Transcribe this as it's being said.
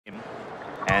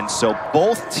And so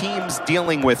both teams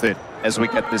dealing with it as we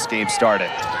get this game started.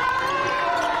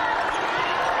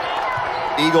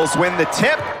 Eagles win the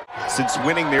tip since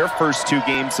winning their first 2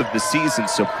 games of the season.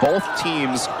 So both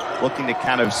teams looking to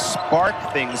kind of spark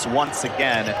things once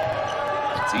again.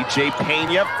 CJ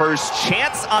Pena, first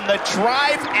chance on the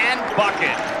drive and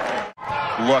bucket.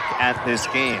 Look at this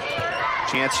game.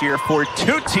 Chance here for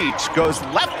Tutic, goes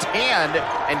left hand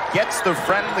and gets the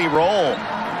friendly roll.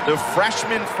 The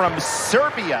freshman from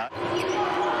Serbia.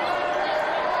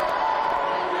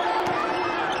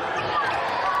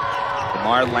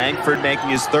 DeMar Langford making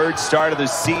his 3rd start of the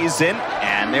season.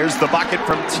 And there's the bucket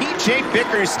from TJ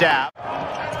Bickerstaff.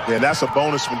 Yeah, that's a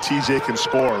bonus when TJ can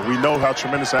score. We know how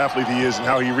tremendous athlete he is and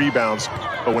how he rebounds.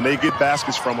 But when they get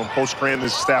baskets from him, Coach Grant and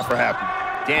his staff are happy.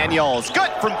 Daniels,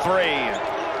 good from 3.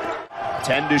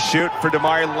 10 to shoot for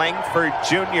DeMar Langford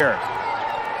Jr.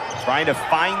 Trying to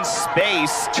find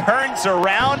space, turns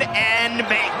around and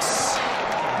makes.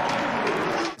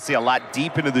 See a lot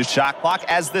deep into the shot clock,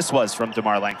 as this was from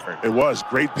DeMar Langford. It was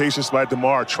great patience by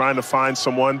DeMar, trying to find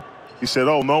someone. He said,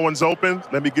 oh, no one's open.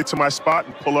 Let me get to my spot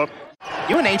and pull up.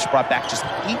 UNH brought back just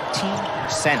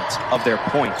 18% of their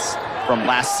points from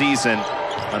last season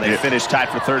when they finished tied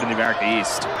for 3rd in the America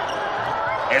East.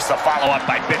 Here's the follow-up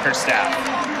by Bickerstaff.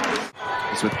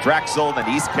 He's with Drexel and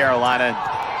East Carolina,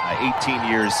 18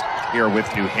 years here with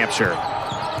New Hampshire.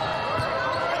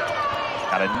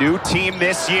 Got a new team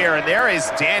this year, and there is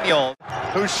Daniel,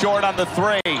 who's short on the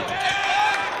 3.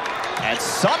 And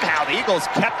somehow the Eagles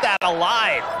kept that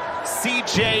alive.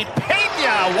 CJ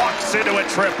Pena walks into a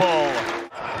triple.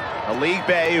 Malik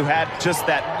Bay, who had just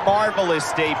that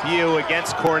marvelous debut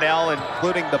against Cornell,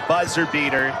 including the buzzer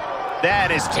beater.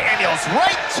 That is Daniels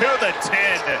right to the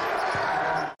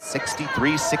 10.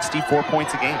 63, 64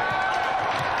 points a game.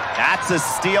 That's a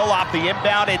steal off the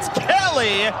inbound. It's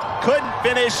Kelly. Couldn't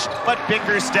finish, but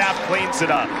Bickerstaff cleans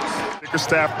it up.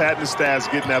 Bickerstaff patting the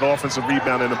stats, getting that offensive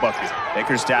rebound in the bucket.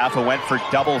 Bickerstaff, who went for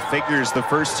double figures the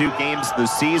first 2 games of the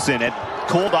season, and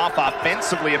cooled off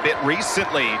offensively a bit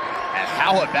recently. And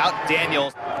how about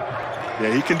Daniels?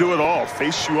 Yeah, he can do it all.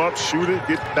 Face you up, shoot it,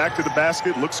 get back to the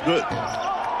basket, looks good.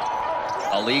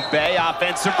 Malik Bay,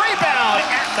 offensive rebound,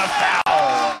 and the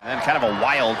foul. And kind of a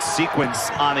wild sequence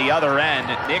on the other end.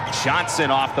 Nick Johnson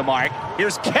off the mark.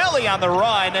 Here's Kelly on the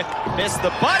run. Missed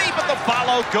the buddy, but the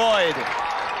follow good.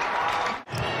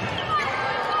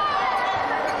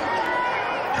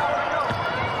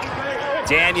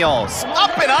 Daniels,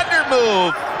 up and under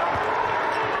move.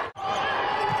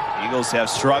 Eagles have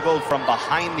struggled from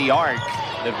behind the arc.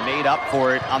 They've made up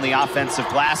for it on the offensive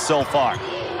glass so far.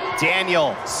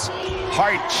 Daniels,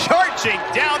 hard charging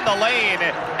down the lane,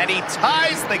 and he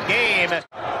ties the game.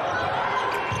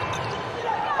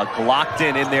 A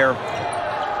Glockton in there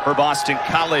for Boston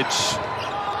College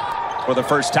for the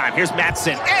first time. Here's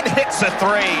Matson, and hits a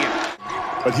 3.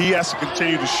 But he has to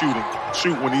continue to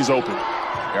shoot when he's open.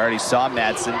 You already saw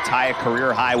Madsen tie a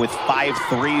career high with 5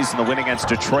 threes in the win against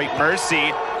Detroit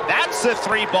Mercy. That's a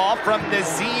 3 ball from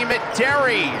Nazim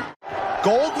Derry.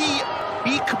 Goldie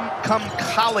Beacom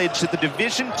College at the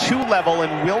Division II level in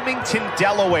Wilmington,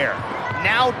 Delaware.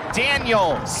 Now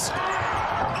Daniels.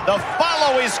 The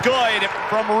follow is good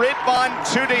from Ridvan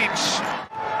Tutic.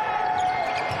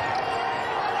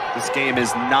 This game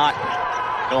is not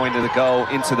going to go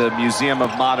into the Museum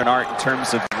of Modern Art in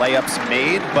terms of layups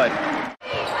made, but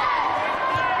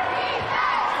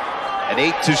an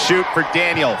 8 to shoot for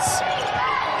Daniels.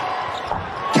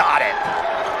 Got it.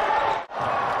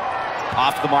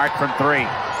 Off the mark from 3.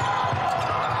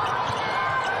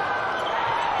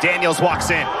 Daniels walks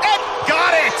in and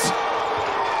got it.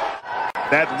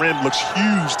 That rim looks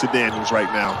huge to Daniels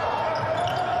right now.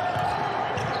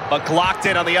 But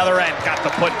Glockton on the other end got the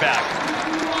putback.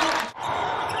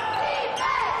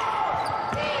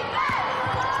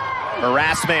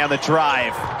 Erasme on the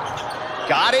drive.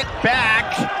 Got it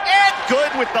back, and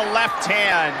good with the left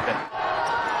hand.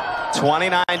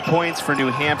 29 points for New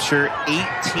Hampshire,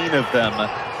 18 of them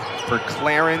for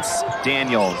Clarence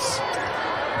Daniels.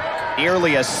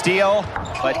 Nearly a steal,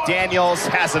 but Daniels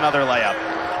has another layup.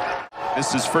 This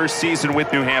is his first season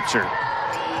with New Hampshire.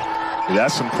 Yeah,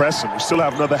 that's impressive. We still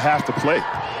have another half to play.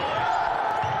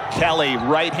 Kelly,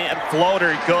 right hand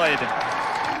floater, good.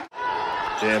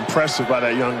 Yeah, impressive by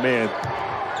that young man.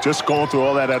 Just going through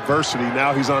all that adversity.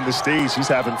 Now he's on the stage. He's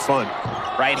having fun.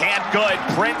 Right hand good.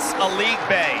 Prince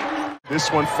Aligbe. This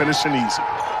one finishing easy.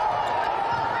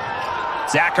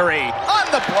 Zackery on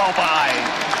the blow-by.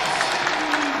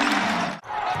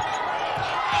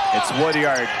 It's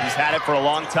Woodyard. He's had it for a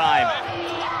long time.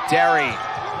 Derry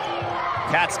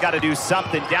Cats got to do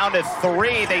something. Down to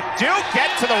 3. They do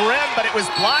get to the rim, but it was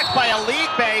blocked by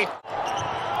Aligbe.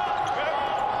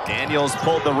 Daniels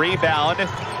pulled the rebound.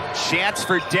 Chance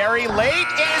for Derry late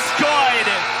is good.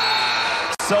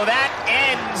 So that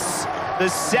ends the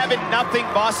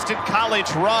 7-0 Boston College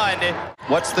run.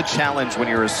 What's the challenge when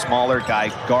you're a smaller guy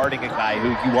guarding a guy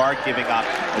who you are giving up,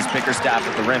 as Bickerstaff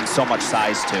at the rim, so much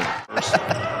size to?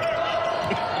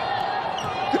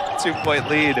 2-point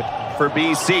lead for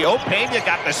BC. Oh, Pena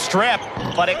got the strip,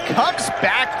 but it comes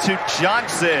back to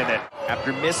Johnson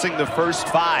after missing the first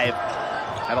 5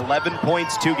 at 11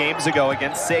 points 2 games ago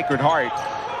against Sacred Heart.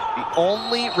 The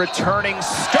only returning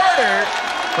starter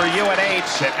for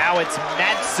UNH, and now it's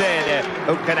Madsen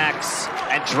who connects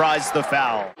and draws the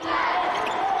foul.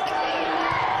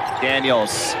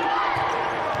 Daniels,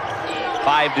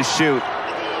 5 to shoot.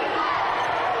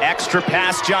 Extra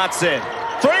pass, Johnson.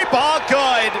 3 ball,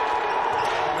 good.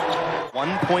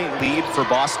 1-point lead for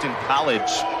Boston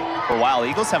College for a while.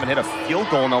 Eagles haven't hit a field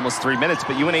goal in almost 3 minutes,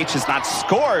 but UNH has not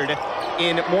scored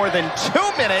in more than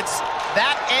 2 minutes.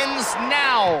 That ends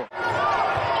now.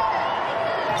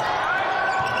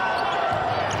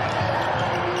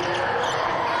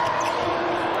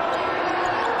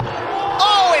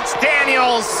 Oh, it's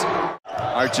Daniels.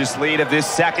 Largest lead of this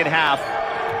second half.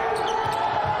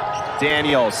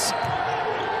 Daniels.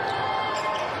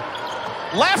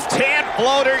 Left hand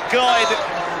floater, good.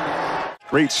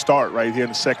 Great start right here in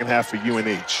the second half for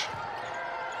UNH.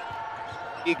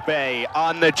 Aligbe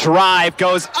on the drive,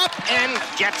 goes up and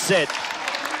gets it.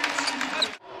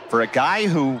 For a guy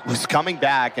who was coming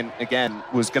back and, again,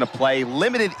 was going to play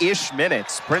limited-ish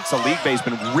minutes, Prince Aligbe has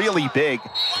been really big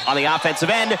on the offensive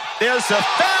end. There's a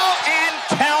foul and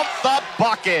count the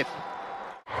bucket.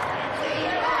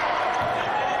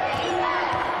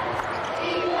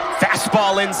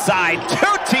 Fastball inside,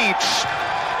 to Teach.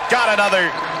 Got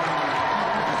another.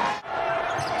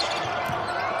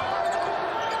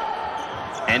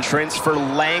 Entrance for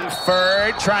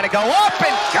Langford, trying to go up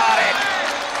and got it.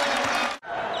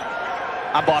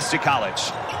 On Boston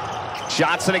College.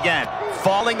 Johnson again,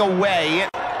 falling away.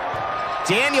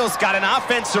 Daniels got an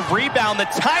offensive rebound. The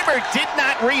timer did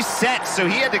not reset, so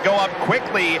he had to go up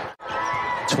quickly.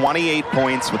 28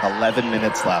 points with 11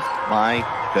 minutes left. My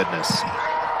goodness.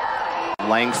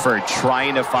 Langford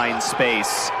trying to find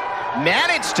space.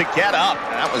 Managed to get up.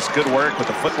 That was good work with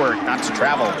the footwork, not to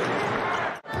travel.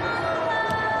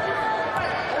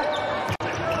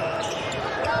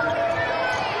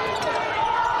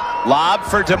 Lob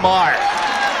for DeMar.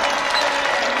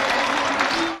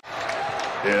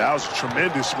 Yeah, that was a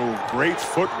tremendous move. Great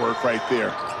footwork right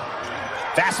there.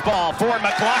 Fastball for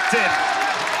McLaughlin.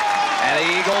 And the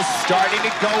Eagles starting to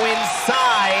go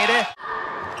inside.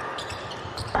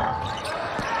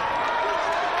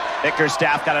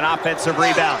 Bickerstaff got an offensive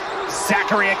rebound.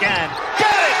 Zackery again.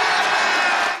 Got it!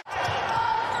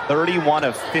 31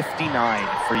 of 59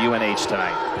 for UNH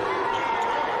tonight.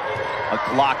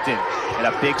 McLaughlin in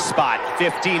a big spot.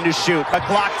 15 to shoot.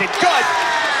 McLaughlin, good!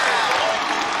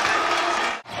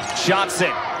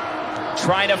 Johnson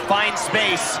trying to find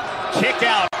space. Kick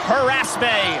out.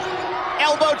 Harasme.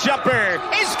 Elbow jumper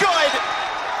is good.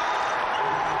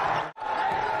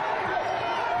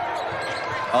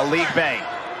 Aligbe.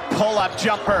 Pull-up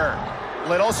jumper.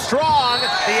 Little strong.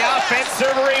 The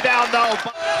offensive rebound, though.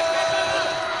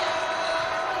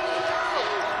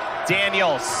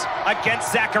 Daniels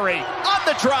against Zackery. On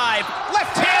the drive.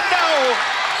 Left hand, no.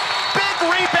 Big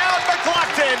rebound,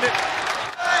 McLaughlin.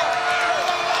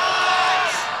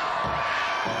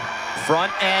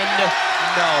 Front end,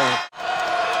 no.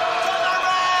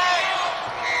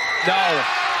 No.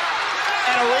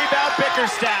 And a rebound,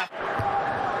 Bickerstaff.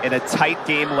 In a tight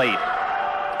game late.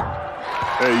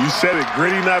 Hey, you said it,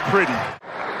 gritty, not pretty.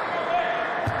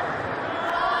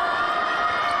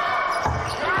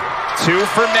 Two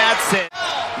for Madsen.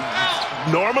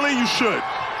 Normally you should.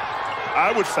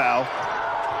 I would foul.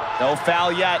 No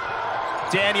foul yet.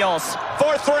 Daniels,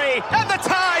 4-3, and the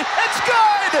tie, it's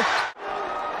good!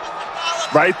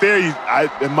 Right there,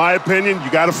 in my opinion, you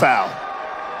got to foul.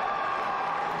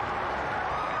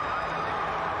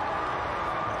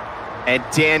 And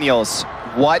Daniels,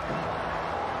 what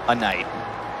a night.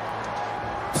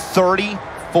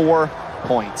 34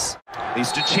 points. At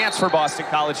least a chance for Boston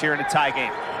College here in a tie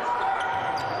game.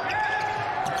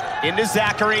 Into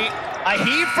Zackery, a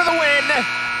heave for the win,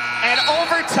 and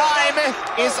overtime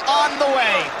is on the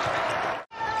way.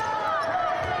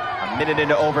 A minute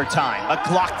into overtime,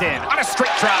 McLaughlin on a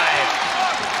straight drive.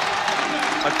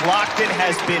 McLaughlin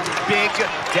has been big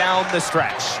down the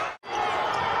stretch.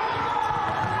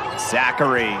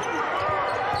 Zackery,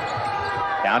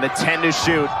 down to 10 to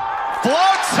shoot,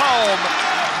 floats home.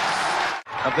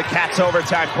 of the Cats'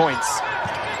 overtime points.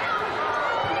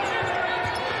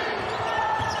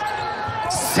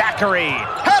 Zackery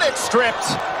had it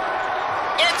stripped.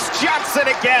 It's Johnson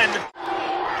again.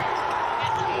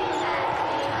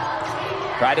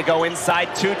 Tried to go inside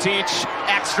Tutich.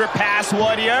 Extra pass,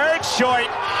 Woodyard, short,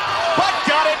 but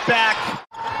got it back.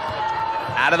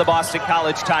 Out of the Boston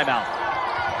College timeout.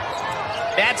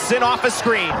 Madsen off a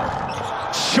screen.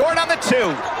 Short on the 2.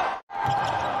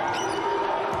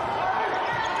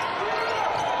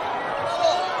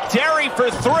 Derry for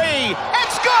 3.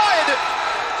 It's good!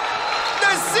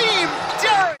 Nazim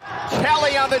Derry.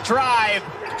 Kelly on the drive.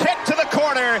 Kick to the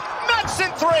corner.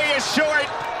 Madsen 3 is short.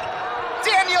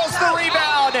 Daniels the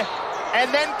rebound.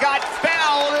 And then got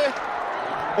fouled.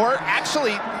 Or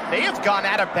actually, they have gone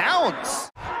out of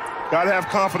bounds. Got to have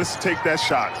confidence to take that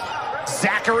shot.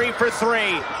 Zackery for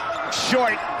 3.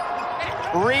 Short.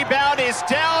 Rebound is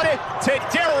down to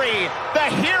Derry, the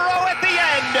hero at the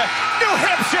end. New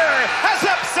Hampshire has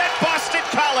upset Boston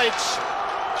College.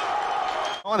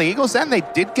 On the Eagles' end, they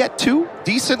did get 2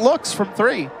 decent looks from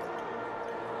 3.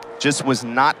 Just was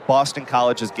not Boston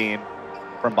College's game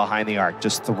from behind the arc.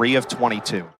 Just 3 of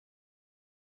 22.